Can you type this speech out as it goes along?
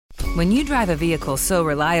When you drive a vehicle so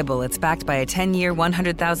reliable it's backed by a 10-year,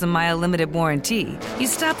 100,000-mile limited warranty, you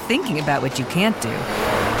stop thinking about what you can't do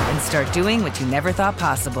and start doing what you never thought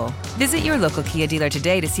possible. Visit your local Kia dealer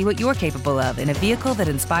today to see what you're capable of in a vehicle that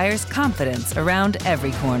inspires confidence around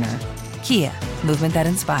every corner. Kia, movement that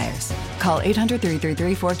inspires. Call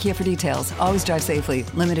 800-333-4KIA for details. Always drive safely.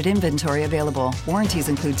 Limited inventory available. Warranties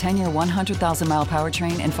include 10-year 100,000-mile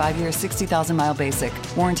powertrain and 5-year 60,000-mile basic.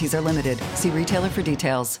 Warranties are limited. See retailer for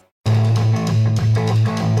details.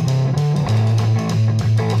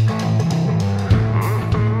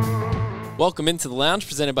 Welcome into the lounge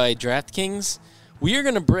presented by DraftKings. We are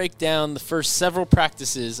going to break down the first several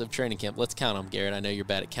practices of training camp. Let's count them, Garrett. I know you're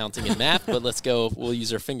bad at counting and math, but let's go. We'll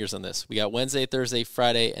use our fingers on this. We got Wednesday, Thursday,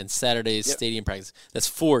 Friday, and Saturday's stadium practice. That's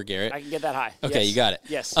 4, Garrett. I can get that high. Okay, yes. You got it.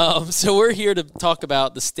 Yes. So we're here to talk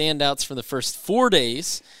about the standouts from the first 4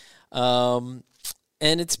 days. And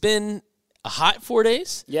it's been a hot 4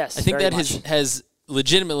 days. Yes, I think very that much. has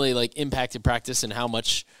legitimately impacted practice and how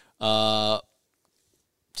much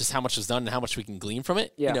just how much was done and how much we can glean from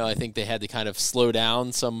it. Yeah. I think they had to kind of slow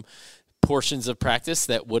down some portions of practice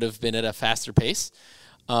that would have been at a faster pace.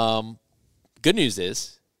 Good news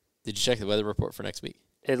is, did you check the weather report for next week?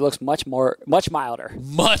 It looks much milder.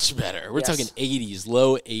 Much better. We're talking 80s,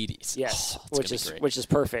 low 80s. Yes, Oh, which is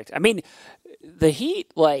perfect. I mean, the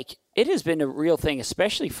heat, it has been a real thing,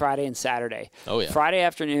 especially Friday and Saturday. Oh, yeah. Friday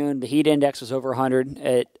afternoon, the heat index was over 100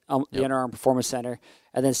 at the Under Armour Performance Center.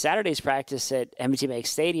 And then Saturday's practice at M&T Bank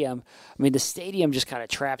Stadium, I mean, the stadium just kind of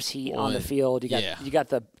traps heat on the field. You got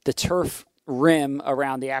the turf rim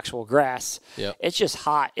around the actual grass. Yep. It's just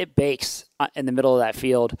hot. It bakes in the middle of that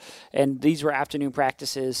field. And these were afternoon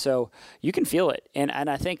practices, so you can feel it. And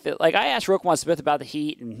I think that, I asked Roquan Smith about the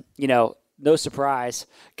heat, and, no surprise,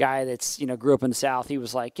 guy that's, grew up in the South, he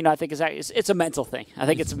was like, I think it's a mental thing. I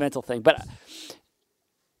think it's a mental thing. But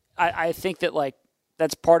I think that,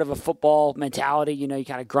 that's part of a football mentality. You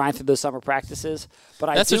kind of grind through those summer practices.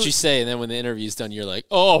 But that's what you say, and then when the interview's done, you're like,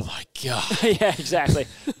 "Oh my god!" Yeah, exactly.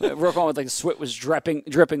 Roquan with the sweat was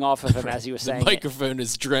dripping off of him as he was saying. The microphone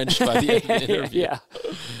is drenched by the end of the interview. Yeah,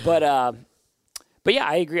 but yeah,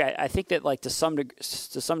 I agree. I think that to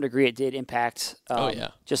some degree it did impact.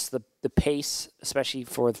 Just the pace, especially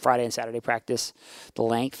for the Friday and Saturday practice, the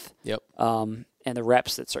length. Yep. And the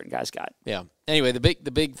reps that certain guys got. Yeah. Anyway, the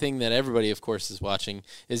big thing that everybody, of course, is watching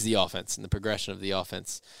is the offense and the progression of the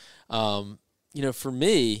offense. For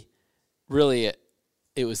me, really,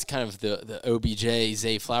 it was kind of the OBJ,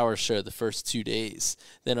 Zay Flowers show the first 2 days.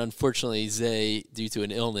 Then, unfortunately, Zay, due to an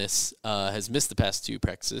illness, has missed the past 2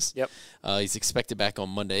 practices. Yep. He's expected back on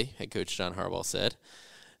Monday, head coach John Harbaugh said.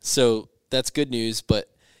 So that's good news, but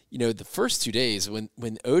the first 2 days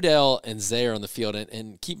when Odell and Zay are on the field,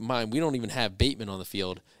 and keep in mind, we don't even have Bateman on the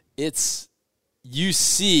field, you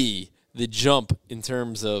see the jump in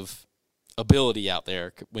terms of ability out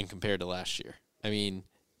there when compared to last year. I mean,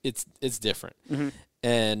 it's different. Mm-hmm.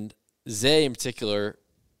 And Zay in particular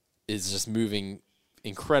is just moving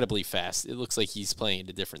incredibly fast. It looks like he's playing at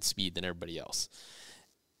a different speed than everybody else.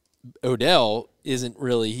 Odell isn't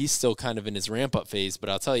really, he's still kind of in his ramp-up phase, but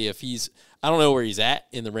I'll tell you, I don't know where he's at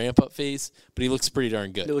in the ramp-up phase, but he looks pretty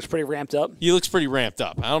darn good. He looks pretty ramped up. He looks pretty ramped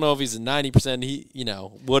up. I don't know if he's at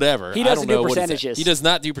 90%, whatever. He doesn't do percentages. He does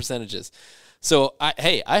not do percentages. So,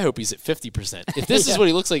 I hope he's at 50%. If this is what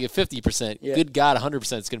he looks like at 50%, good God, 100% is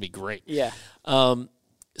going to be great. Yeah.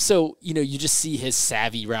 So, you just see his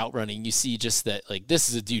savvy route running. You see just that, this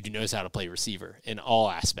is a dude who knows how to play receiver in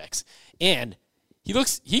all aspects. And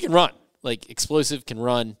he can run, explosive, can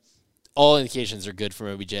run. All indications are good from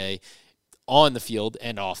OBJ on the field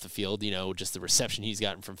and off the field, just the reception he's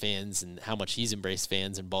gotten from fans and how much he's embraced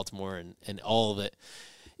fans in Baltimore and all of it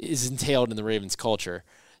is entailed in the Ravens culture.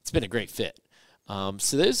 It's been a great fit.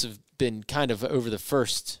 So those have been kind of over the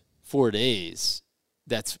first 4 days.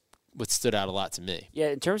 That's what stood out a lot to me. Yeah,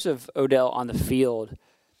 in terms of Odell on the field,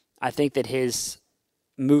 I think that his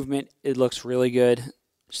movement, it looks really good.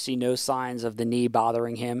 See no signs of the knee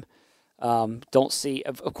bothering him. Don't see,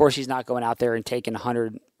 of course, he's not going out there and taking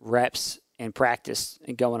 100 reps in practice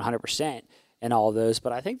and going 100% and all of those.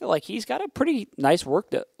 But I think that he's got a pretty nice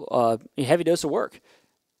heavy dose of work.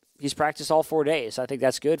 He's practiced all 4 days. I think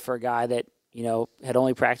that's good for a guy that had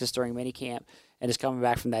only practiced during minicamp and is coming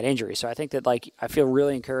back from that injury. So I think that I feel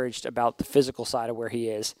really encouraged about the physical side of where he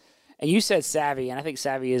is. And you said savvy, and I think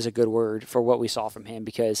savvy is a good word for what we saw from him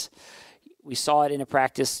because we saw it in a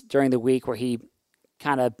practice during the week where he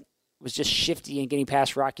kind of was just shifty and getting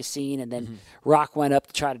past Rock Yassin, and then Rock went up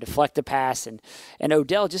to try to deflect the pass, and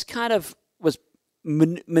Odell just kind of was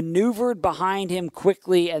maneuvered behind him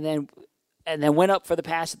quickly and then and then went up for the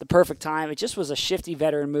pass at the perfect time. It just was a shifty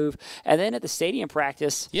veteran move. And then at the stadium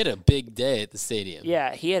practice, he had a big day at the stadium.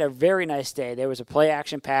 Yeah, he had a very nice day. There was a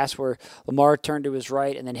play-action pass where Lamar turned to his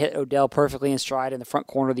right and then hit Odell perfectly in stride in the front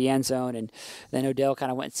corner of the end zone, and then Odell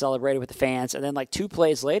kind of went and celebrated with the fans. And then like 2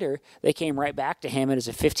 plays later, they came right back to him, and it was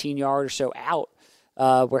a 15-yard or so out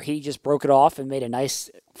where he just broke it off and made a nice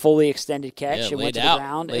fully extended catch and went to the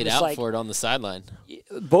ground. Laid out for it on the sideline.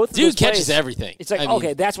 Both dude catches everything. It's like,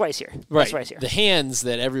 okay, that's why he's here. Right. That's why he's here. The hands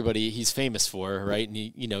that he's famous for, right? And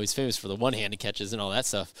he's famous for the one-handed catches and all that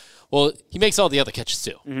stuff. Well, he makes all the other catches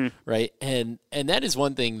too, right? And that is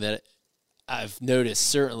one thing that I've noticed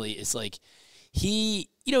certainly is like he's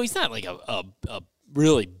not like a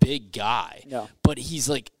really big guy, no, but he's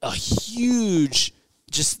like a huge,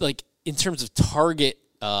 just like in terms of target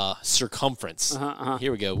circumference.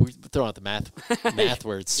 Here we go. We're throwing out the math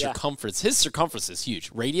words. Yeah. Circumference. His circumference is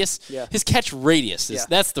huge. Radius. Yeah. His catch radius is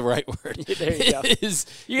that's the right word. There you go.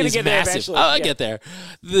 You're gonna get massive. there eventually. I get there.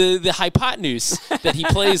 The hypotenuse that he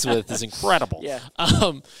plays with is incredible. Yeah.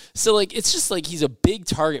 So like it's just like he's a big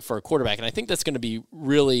target for a quarterback, and I think that's going to be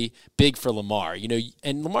really big for Lamar.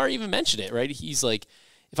 And Lamar even mentioned it, right? He's like,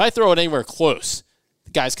 if I throw it anywhere close,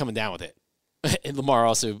 the guy's coming down with it. And Lamar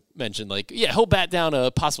also mentioned, like, he'll bat down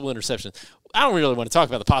a possible interception. I don't really want to talk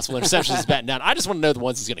about the possible interceptions he's batting down. I just want to know the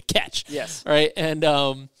ones he's going to catch. Yes. All right. And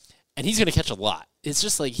he's going to catch a lot. It's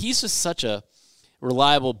just like he's just such a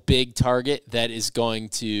reliable big target that is going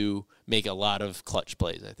to make a lot of clutch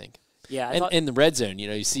plays, I think. Yeah. And in the red zone,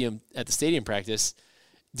 you see him at the stadium practice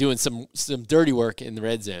doing some dirty work in the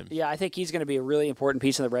red zone. Yeah, I think he's going to be a really important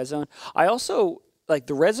piece in the red zone. I also, like,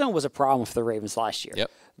 the red zone was a problem for the Ravens last year.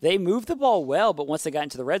 Yep. They moved the ball well, but once they got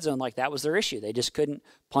into the red zone, like, that was their issue. They just couldn't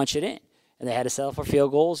punch it in. And they had to settle for field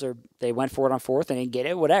goals, or they went for it on fourth and didn't get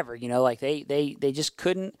it, whatever. Like, they just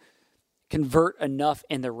couldn't convert enough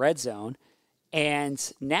in the red zone. And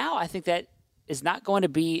now I think that is not going to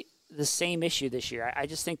be the same issue this year. I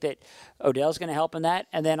just think that Odell's going to help in that.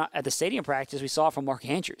 And then at the stadium practice, we saw it from Mark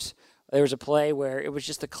Andrews. There was a play where it was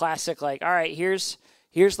just a classic, like, all right, here's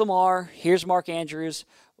Lamar, here's Mark Andrews.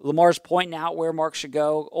 Lamar's pointing out where Mark should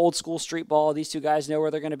go. Old school street ball. These two guys know where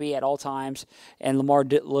they're going to be at all times. And Lamar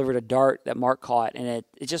delivered a dart that Mark caught. And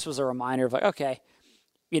it just was a reminder of, like, okay,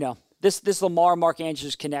 this Lamar-Mark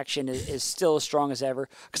Andrews connection is still as strong as ever.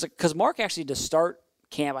 Because Mark actually, to start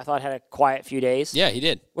camp, I thought had a quiet few days. Yeah, he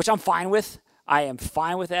did. Which I'm fine with. I am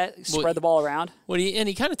fine with that. Spread the ball around. Well,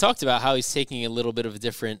 he kind of talked about how he's taking a little bit of a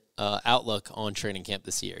different outlook on training camp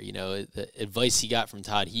this year. The advice he got from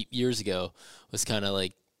Todd Heap years ago was kind of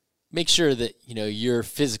like, make sure that, you're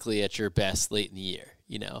physically at your best late in the year.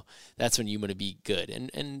 That's when you want to be good.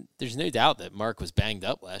 And there's no doubt that Mark was banged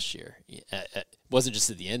up last year. It wasn't just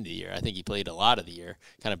at the end of the year. I think he played a lot of the year,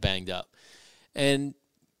 kind of banged up. And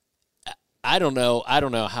I don't know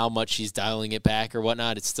how much he's dialing it back or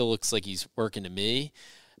whatnot. It still looks like he's working to me.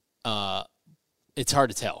 It's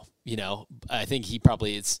hard to tell. I think he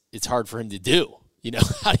probably it's hard for him to do.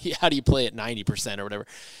 How do you play at 90% or whatever?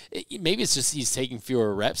 Maybe it's just he's taking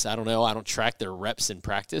fewer reps. I don't know. I don't track their reps in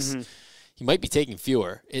practice. Mm-hmm. He might be taking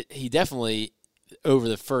fewer. He definitely, over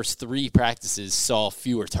the first 3 practices, saw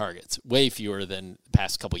fewer targets, way fewer than the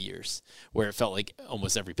past couple years, where it felt like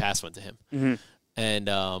almost every pass went to him. Mm-hmm.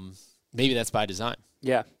 And maybe that's by design.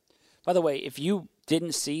 Yeah. By the way, if you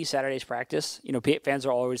didn't see Saturday's practice, fans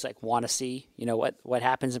are always like want to see, what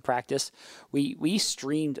happens in practice. We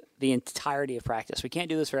streamed the entirety of practice. We can't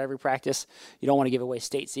do this for every practice. You don't want to give away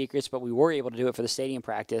state secrets, but we were able to do it for the stadium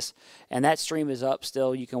practice. And that stream is up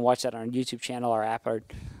still. You can watch that on our YouTube channel, our app, our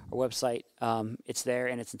website. It's there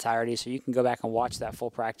in its entirety. So you can go back and watch that full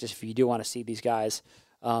practice if you do want to see these guys.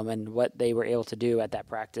 And what they were able to do at that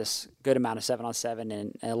practice. Good amount of 7-on-7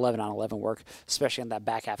 and 11-on-11 work, especially on that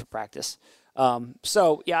back half of practice.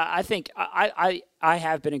 So, yeah, I think I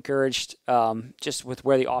have been encouraged just with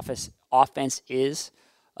where the offense is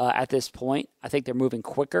at this point. I think they're moving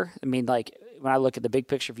quicker. I mean, like, when I look at the big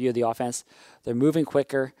picture view of the offense, they're moving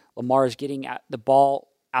quicker. Lamar is getting the ball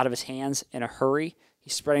out of his hands in a hurry.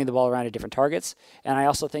 He's spreading the ball around to different targets. And I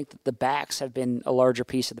also think that the backs have been a larger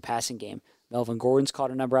piece of the passing game. Melvin Gordon's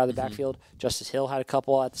caught a number out of the backfield. Justice Hill had a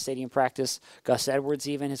couple at the stadium practice. Gus Edwards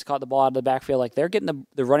even has caught the ball out of the backfield. Like, they're getting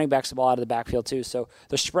the running backs the ball out of the backfield too. So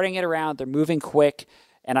they're spreading it around. They're moving quick.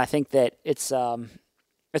 And I think that it's a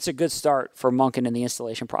good start for Monken in the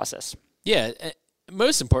installation process. Yeah.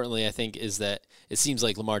 Most importantly, I think, is that it seems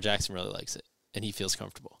like Lamar Jackson really likes it and he feels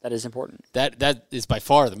comfortable. That is important. That is by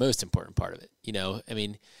far the most important part of it. I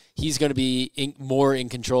mean, he's going to be more in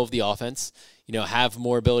control of the offense, have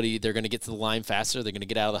more ability. They're going to get to the line faster. They're going to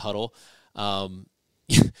get out of the huddle.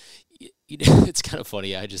 it's kind of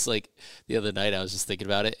funny. I just like the other night I was just thinking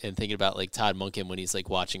about it and thinking about like Todd Monken when he's like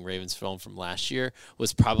watching Ravens film from last year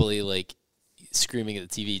was probably like screaming at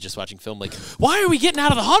the TV just watching film like, why are we getting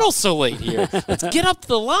out of the huddle so late here? Let's get up to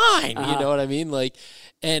the line. You know what I mean? Like,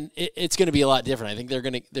 and it's going to be a lot different. I think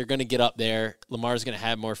they're going to get up there. Lamar's going to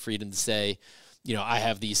have more freedom to say, I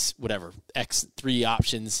have these whatever X3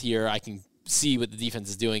 options here. I can see what the defense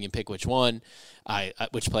is doing and pick which one,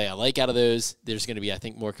 which play I like out of those. There's going to be, I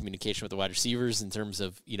think, more communication with the wide receivers in terms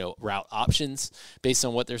of, route options based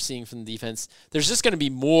on what they're seeing from the defense. There's just going to be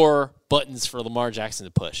more buttons for Lamar Jackson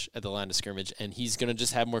to push at the line of scrimmage, and he's going to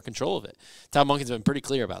just have more control of it. Tom Monken's been pretty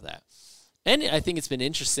clear about that. And I think it's been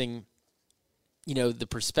interesting, the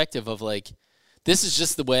perspective of like, this is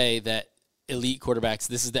just the way that elite quarterbacks,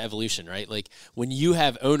 this is the evolution, right? Like when you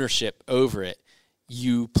have ownership over it,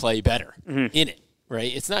 you play better in it,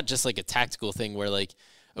 right? It's not just like a tactical thing where like,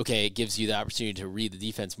 okay, it gives you the opportunity to read the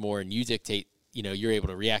defense more and you dictate, you're able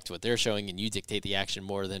to react to what they're showing and you dictate the action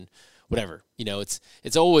more than whatever.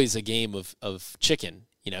 It's always a game of chicken,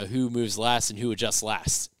 who moves last and who adjusts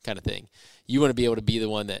last kind of thing. You want to be able to be the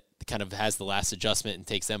one that kind of has the last adjustment and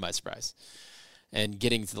takes them by surprise. And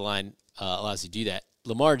getting to the line allows you to do that.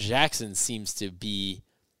 Lamar Jackson seems to be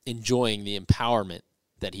enjoying the empowerment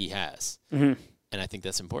that he has. And I think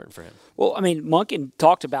that's important for him. Well, I mean, Monken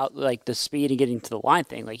talked about like the speed and getting to the line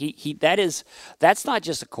thing. Like that's not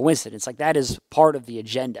just a coincidence. Like that is part of the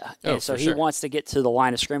agenda. Oh, and so he sure. wants to get to the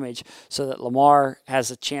line of scrimmage so that Lamar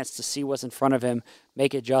has a chance to see what's in front of him,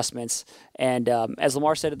 make adjustments. And as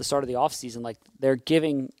Lamar said at the start of the offseason, like they're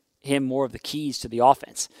giving him more of the keys to the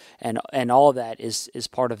offense. And all of that is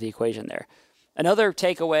part of the equation there. Another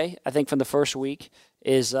takeaway, I think, from the first week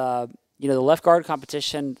is the left guard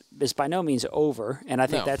competition is by no means over, and I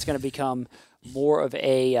think that's going to become more of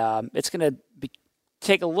a it's going to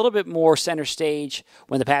take a little bit more center stage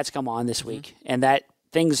when the pads come on this week, and that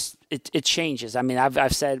it changes. I mean,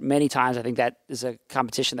 I've said many times I think that is a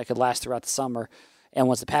competition that could last throughout the summer, and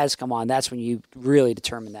once the pads come on, that's when you really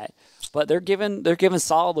determine that. But they're giving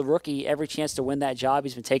Saleh, the rookie, every chance to win that job.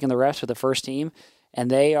 He's been taking the reps for the first team. And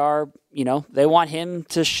they are, they want him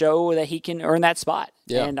to show that he can earn that spot.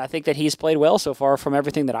 Yeah. And I think that he's played well so far from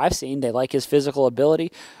everything that I've seen. They like his physical ability.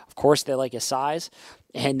 Of course, they like his size.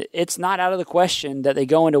 And it's not out of the question that they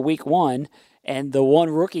go into week one and the one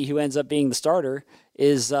rookie who ends up being the starter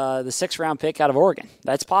is the 6th-round pick out of Oregon.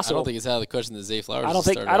 That's possible. I don't think it's out of the question that Zay Flowers I don't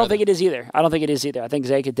think it is either. I think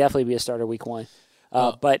Zay could definitely be a starter week one.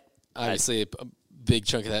 But obviously, a big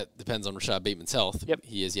chunk of that depends on Rashad Bateman's health. Yep.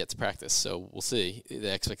 He is yet to practice, so we'll see.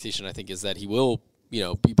 The expectation, I think, is that he will,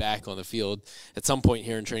 be back on the field at some point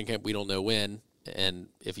here in training camp. We don't know when, and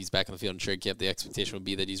if he's back on the field in training camp, the expectation would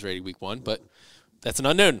be that he's ready week one, but that's an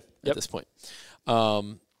unknown at this point.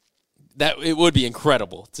 That it would be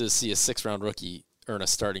incredible to see a 6th-round rookie earn a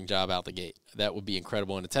starting job out the gate. That would be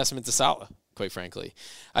incredible and a testament to Saleh, quite frankly.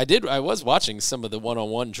 I was watching some of the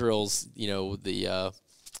one-on-one drills,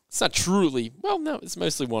 it's not truly – well, no, it's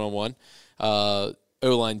mostly one-on-one,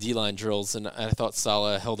 O-line, D-line drills, and I thought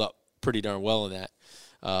Saleh held up pretty darn well in that.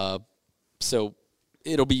 So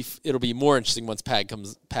it'll be more interesting once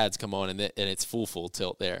pads come on and it's full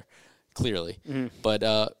tilt there, clearly.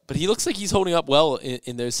 But he looks like he's holding up well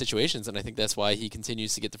in those situations, and I think that's why he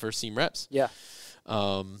continues to get the first-team reps. Yeah.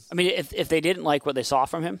 I mean, if they didn't like what they saw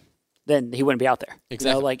from him, then he wouldn't be out there.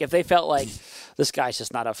 Exactly. Like if they felt like this guy's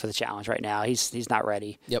just not up for the challenge right now, he's not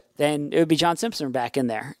ready. Yep. Then it would be John Simpson back in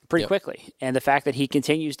there pretty quickly. And the fact that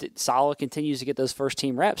Saleh continues to get those first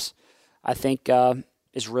team reps, I think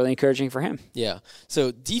is really encouraging for him. Yeah.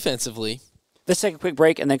 So defensively, let's take a quick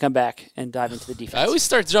break and then come back and dive into the defense. I always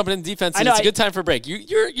start jumping into defense, and it's a good time for a break.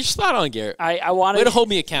 You're spot on, Garrett. I want way to hold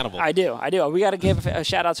me accountable. I do. We got to give a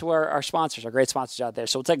shout out to our sponsors, our great sponsors out there.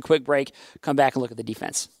 So we'll take a quick break, come back and look at the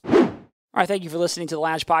defense. All right, thank you for listening to the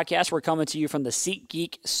Lounge Podcast. We're coming to you from the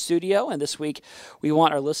SeatGeek studio, and this week we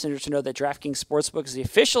want our listeners to know that DraftKings Sportsbook is the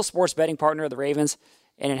official sports betting partner of the Ravens,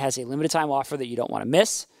 and it has a limited-time offer that you don't want to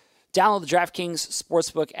miss. Download the DraftKings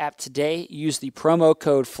Sportsbook app today. Use the promo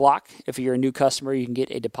code FLOCK. If you're a new customer, you can get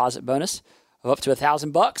a deposit bonus of up to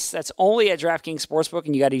 $1,000. That's only at DraftKings Sportsbook,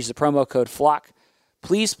 and you got to use the promo code FLOCK.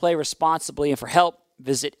 Please play responsibly, and for help,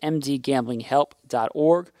 visit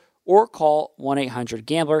mdgamblinghelp.org or call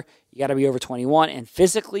 1-800-GAMBLER. You got to be over 21 and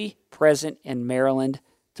physically present in Maryland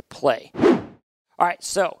to play. All right,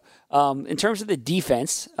 so in terms of the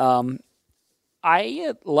defense,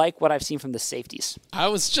 I like what I've seen from the safeties. I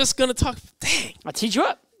was just going to talk. Dang. I'll teach you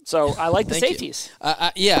up. So I like the safeties.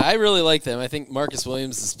 I really like them. I think Marcus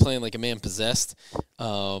Williams is playing like a man possessed.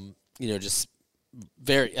 Just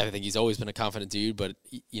I think he's always been a confident dude, but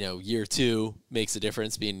year 2 makes a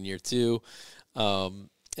difference being in year 2.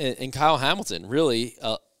 And Kyle Hamilton, really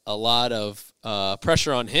a lot of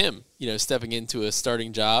pressure on him, stepping into a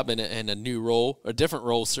starting job and a new role, a different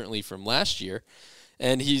role certainly from last year.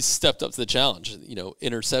 And he's stepped up to the challenge,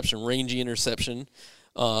 rangy interception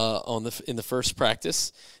in the first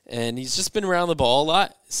practice. And he's just been around the ball a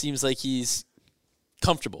lot. Seems like he's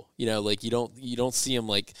comfortable, you don't see him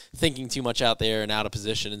like thinking too much out there and out of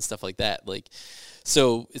position and stuff like that.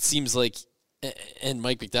 So it seems like, and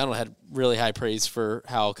Mike McDonald had really high praise for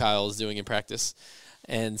how Kyle is doing in practice.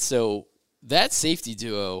 And so that safety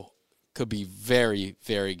duo could be very,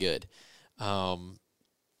 very good.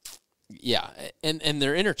 Yeah, and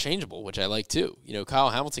they're interchangeable, which I like too. Kyle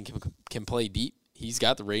Hamilton can play deep. He's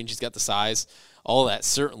got the range, he's got the size, all that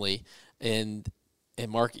certainly. And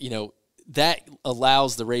Mark, that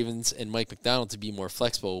allows the Ravens and Mike McDonald to be more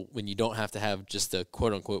flexible when you don't have to have just a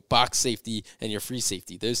quote-unquote box safety and your free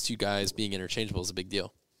safety. Those two guys being interchangeable is a big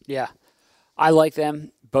deal. Yeah, I like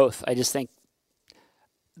them both. I just think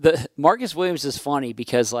the Marcus Williams is funny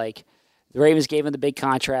because, the Ravens gave him the big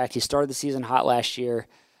contract. He started the season hot last year.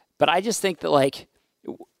 But I just think that,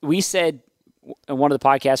 we said in one of the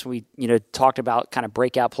podcasts when we, talked about kind of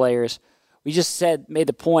breakout players, we just made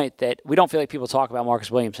the point that we don't feel like people talk about Marcus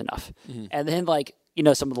Williams enough. Mm-hmm. And then,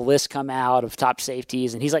 some of the lists come out of top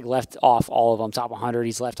safeties, and he's, left off all of them. Top 100,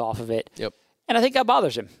 he's left off of it. Yep. And I think that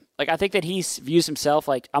bothers him. I think that he views himself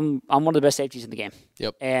I'm one of the best safeties in the game.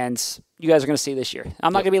 Yep. And you guys are going to see this year.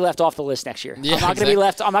 I'm not going to be left off the list next year. Yeah, I'm not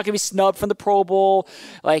going to be snubbed from the Pro Bowl.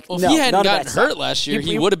 If he hadn't gotten hurt last year,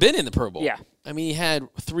 he would have been in the Pro Bowl. Yeah. I mean, he had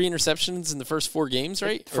 3 interceptions in the first 4 games,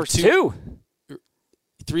 right? First 2.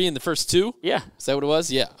 3 in the first 2? Yeah. Is that what it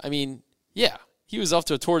was? Yeah. I mean, yeah. He was off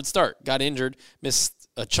to a torrid start. Got injured. Missed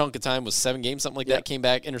a chunk of time. Was 7 games, something like that. Came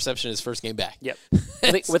back. Interception his first game back. Yep.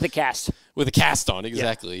 with a cast. With a cast on,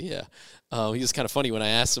 exactly. Yeah. He was kind of funny when I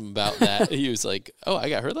asked him about that. He was like, "Oh, I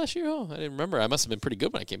got hurt last year. Oh, I didn't remember. I must have been pretty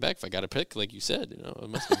good when I came back. If I got a pick, like you said, it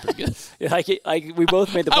must have been pretty good." We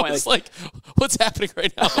both made the point. I was like, "What's happening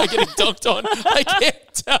right now? Am I getting dunked on? I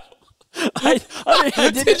can't tell."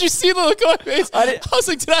 Did you see the look on my face? I was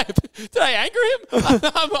like, did I anger him?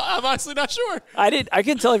 I'm honestly not sure. I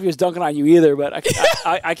couldn't tell if he was dunking on you either, but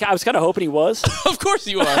I was kind of hoping he was. Of course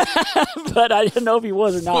you are. But I didn't know if he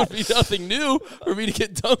was or not. It would be nothing new for me to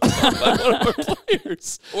get dunked on by one of our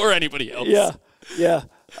players or anybody else. Yeah.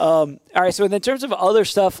 All right, so in terms of other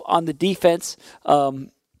stuff on the defense, I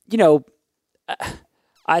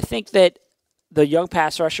think that the young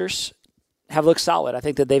pass rushers have looked solid. I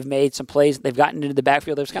think that they've made some plays. They've gotten into the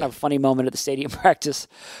backfield. There was kind of a funny moment at the stadium practice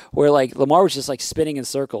where Lamar was just spinning in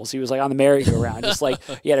circles. He was on the merry-go-round. Just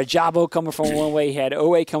he had a Ajabo coming from one way, he had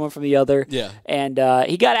Owe coming from the other. Yeah. And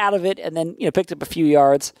he got out of it and then picked up a few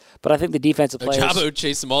yards. But I think the defensive players, Ajabo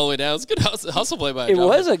chased him all the way down. It was a good hustle play by Ajabo. It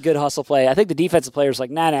was a good hustle play. I think the defensive players were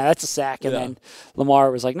nah, that's a sack. And then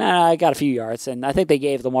Lamar was nah, I got a few yards. And I think they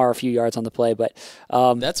gave Lamar a few yards on the play. But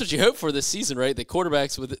that's what you hope for this season, right? The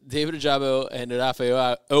quarterbacks with David Ajabo and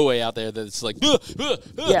Odafe Owe out there that's look at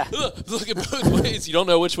both ways. You don't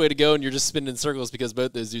know which way to go, and you're just spinning in circles because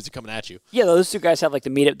both those dudes are coming at you. Yeah, those two guys have the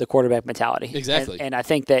meet at the quarterback mentality. Exactly. And I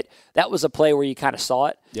think that was a play where you kind of saw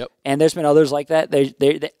it. Yep. And there's been others like that.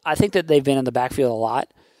 I think that they've been in the backfield a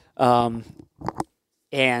lot.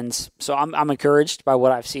 And so I'm encouraged by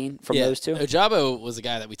what I've seen from those two. Ajabo was a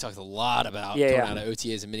guy that we talked a lot about coming out of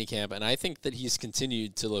OTAs and minicamp, and I think that he's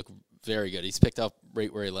continued to look very good. He's picked up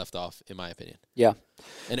right where he left off, in my opinion. Yeah.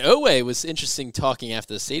 And Owe was interesting talking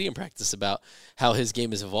after the stadium practice about how his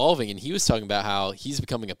game is evolving, and he was talking about how he's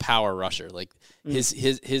becoming a power rusher.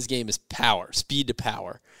 His game is power, speed to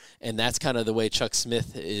power. And that's kind of the way Chuck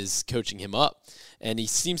Smith is coaching him up. And he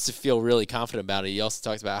seems to feel really confident about it. He also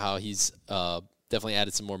talked about how he's definitely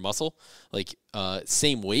added some more muscle,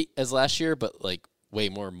 same weight as last year, but way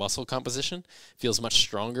more muscle composition. Feels much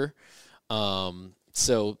stronger.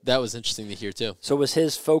 So that was interesting to hear too. So was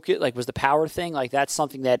his focus, was the power thing, that's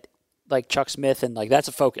something that, Chuck Smith, and that's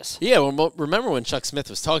a focus? Yeah, well, remember when Chuck Smith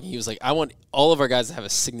was talking, he was like, I want all of our guys to have a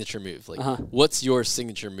signature move. What's your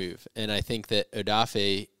signature move? And I think that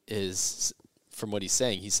Odafe is, from what he's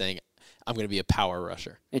saying, I'm going to be a power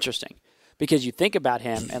rusher. Interesting. Because you think about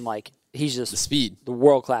him, and, he's just the speed, the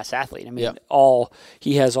world-class athlete. I mean,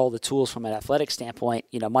 he has all the tools from an athletic standpoint,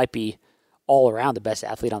 might be all around the best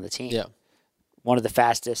athlete on the team. Yeah. One of the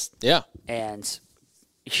fastest. Yeah. And,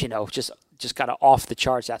 just kind of off the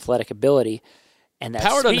charts athletic ability. And that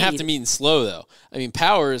power speed, doesn't have to mean slow, though. I mean,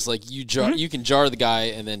 power is like you can jar the guy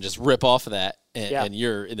and then just rip off of that, and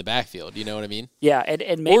you're in the backfield. You know what I mean? Yeah,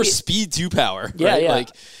 and maybe or speed to power. Yeah, right? yeah. Like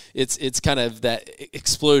it's kind of that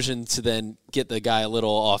explosion to then get the guy a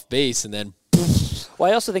little off base, and then.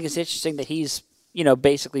 Well, I also think it's interesting that he's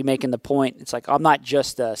basically making the point. It's like, I'm not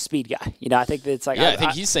just a speed guy. I think that it's like I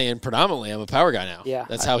think he's saying predominantly I'm a power guy now. Yeah,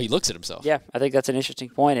 that's how he looks at himself. Yeah, I think that's an interesting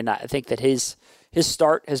point, and I think that his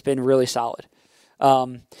start has been really solid.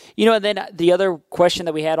 And then the other question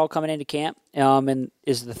that we had all coming into camp and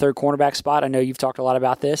is the third cornerback spot. I know you've talked a lot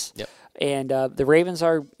about this. Yep. And the Ravens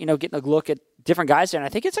are, getting a look at different guys there, and I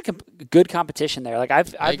think it's a good competition there. Like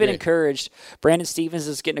I've been encouraged. Brandon Stephens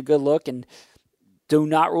is getting a good look, and do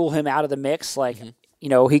not rule him out of the mix. Like,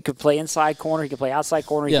 he could play inside corner, he could play outside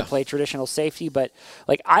corner, he could play traditional safety. But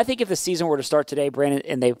like, I think if the season were to start today,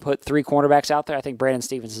 and they put 3 cornerbacks out there, I think Brandon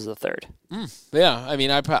Stephens is the third. Yeah, I mean,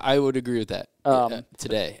 I would agree with that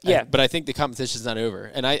today. Yeah, but I think the competition's not over,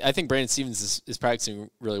 and I think Brandon Stephens is practicing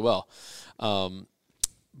really well.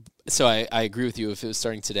 So I agree with you if it was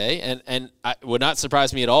starting today, and it would not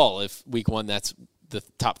surprise me at all if week 1 that's the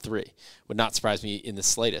top 3. Would not surprise me in the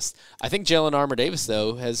slightest. I think Jalen Armour-Davis,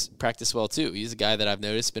 though, has practiced well, too. He's a guy that I've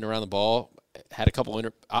noticed, been around the ball, had a couple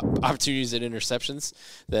opportunities at interceptions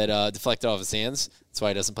that deflected off his hands. That's why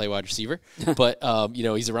he doesn't play wide receiver. But,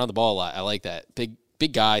 he's around the ball a lot. I like that.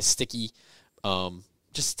 Big guy, sticky,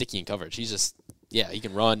 just sticky in coverage. He's just, he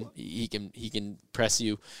can run. He can press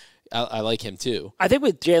you. I like him, too. I think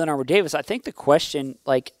with Jalen Armour-Davis, I think the question,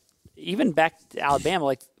 like, even back to Alabama,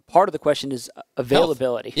 like, part of the question is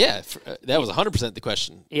availability. Health. Yeah, that was 100% the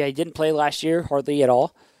question. Yeah, he didn't play last year, hardly at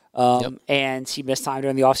all. And he missed time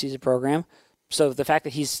during the offseason program. So the fact that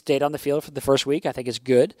he's stayed on the field for the first week, I think is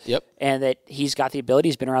good. Yep. And that he's got the ability,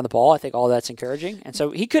 he's been around the ball, I think all that's encouraging. And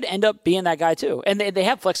so he could end up being that guy too. And they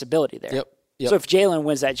have flexibility there. Yep. So if Jalen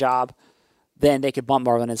wins that job, then they could bump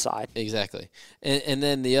Marlon inside. Exactly. And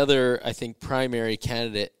then the other, I think, primary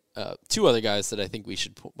candidate, 2 other guys that I think we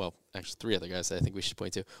should actually 3 other guys that I think we should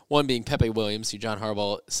point to. One being Pepe Williams, who John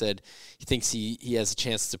Harbaugh said he thinks he has a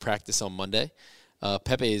chance to practice on Monday.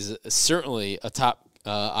 Pepe is certainly a top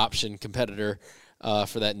option competitor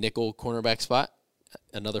for that nickel cornerback spot.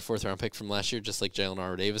 Another 4th-round pick from last year, just like Jalen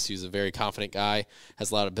Armour-Davis, who's a very confident guy,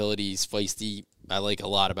 has a lot of abilities, feisty. I like a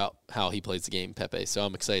lot about how he plays the game, Pepe. So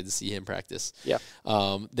I'm excited to see him practice. Yeah.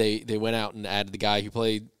 They went out and added the guy who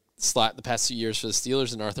played slot the past few years for the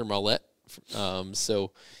Steelers, and Arthur Marlette.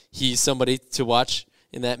 So he's somebody to watch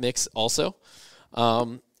in that mix also.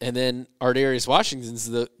 And then Ardarius Washington's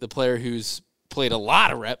the player who's played a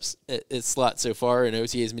lot of reps at slot so far in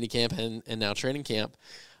OTA's minicamp and now training camp.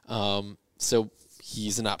 So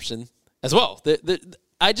he's an option as well.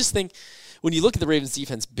 I just think when you look at the Ravens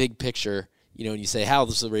defense big picture, and you say, how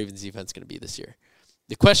is the Ravens defense going to be this year?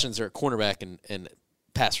 The questions are at cornerback and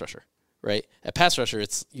pass rusher. Right? At pass rusher,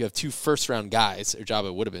 you have 2 first-round guys.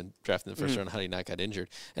 Ojabo would have been drafted in the first round had he not got injured.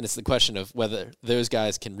 And it's the question of whether those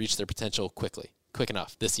guys can reach their potential quick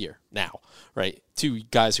enough this year, now, right? 2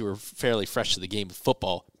 guys who are fairly fresh to the game of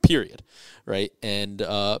football, period, right? And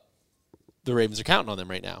the Ravens are counting on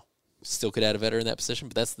them right now. Still could add a veteran in that position,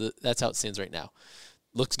 but that's how it stands right now.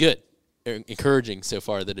 Looks good. Encouraging so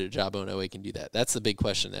far that Ojabo and Owe can do that. That's the big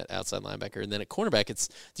question at outside linebacker. And then at cornerback, it's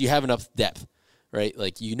do you have enough depth? Right,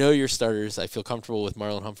 like your starters. I feel comfortable with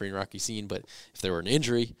Marlon Humphrey and Rocky Sean, but if there were an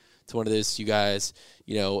injury to one of those 2 guys,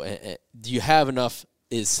 do you have enough?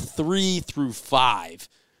 Is 3 through 5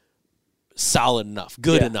 solid enough,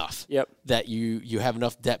 good enough that you have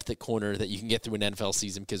enough depth at corner that you can get through an NFL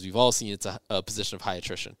season? Because we've all seen it's a position of high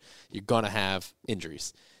attrition. You're gonna have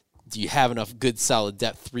injuries. Do you have enough good, solid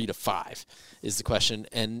depth 3 to 5 is the question.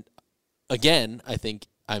 And again, I think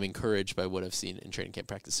I'm encouraged by what I've seen in training camp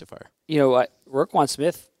practice so far. Roquan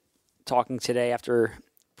Smith talking today after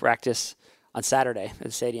practice on Saturday at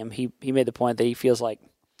the stadium, he made the point that he feels like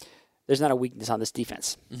there's not a weakness on this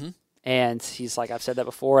defense. Mm-hmm. And he's like, I've said that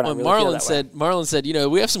before, and I really feel that way. Marlon said,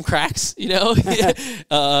 we have some cracks, he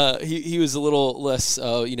was a little less,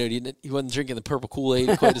 he wasn't drinking the purple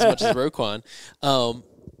Kool-Aid quite as much as Roquan.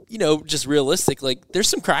 Just realistic, like there's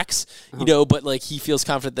some cracks, but like he feels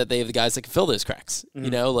confident that they have the guys that can fill those cracks.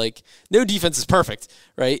 Like no defense is perfect,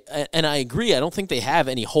 right? And I agree. I don't think they have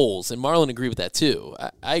any holes, and Marlon agreed with that too.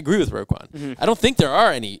 I agree with Roquan. Mm-hmm. I don't think there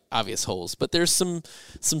are any obvious holes, but there's some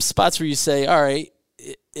spots where you say, all right,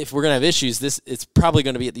 if we're gonna have issues, it's probably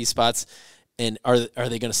going to be at these spots. And are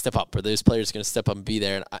they going to step up? Are those players going to step up and be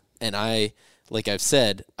there? And I like I've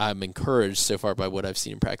said, I'm encouraged so far by what I've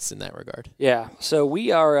seen in practice in that regard. Yeah. So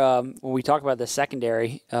we are when we talk about the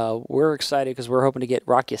secondary, we're excited because we're hoping to get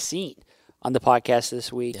Rocky Sean on the podcast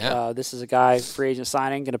this week. Yeah. This is a guy, free agent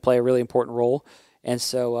signing, going to play a really important role. And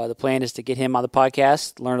so the plan is to get him on the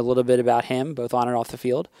podcast, learn a little bit about him, both on and off the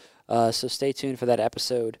field. So stay tuned for that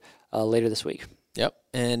episode later this week. Yep.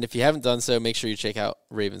 And if you haven't done so, make sure you check out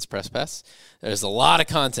Ravens Press Pass. There's a lot of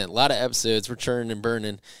content, a lot of episodes. We're churning and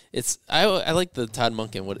burning. I like the Todd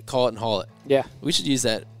Monken, call it and haul it. Yeah. We should use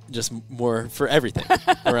that just more for everything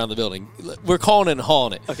around the building. We're calling it and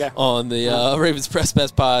hauling it on the Ravens Press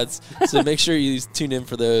Pass pods. So make sure you tune in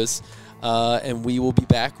for those. And we will be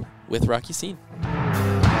back with Rocky Scene.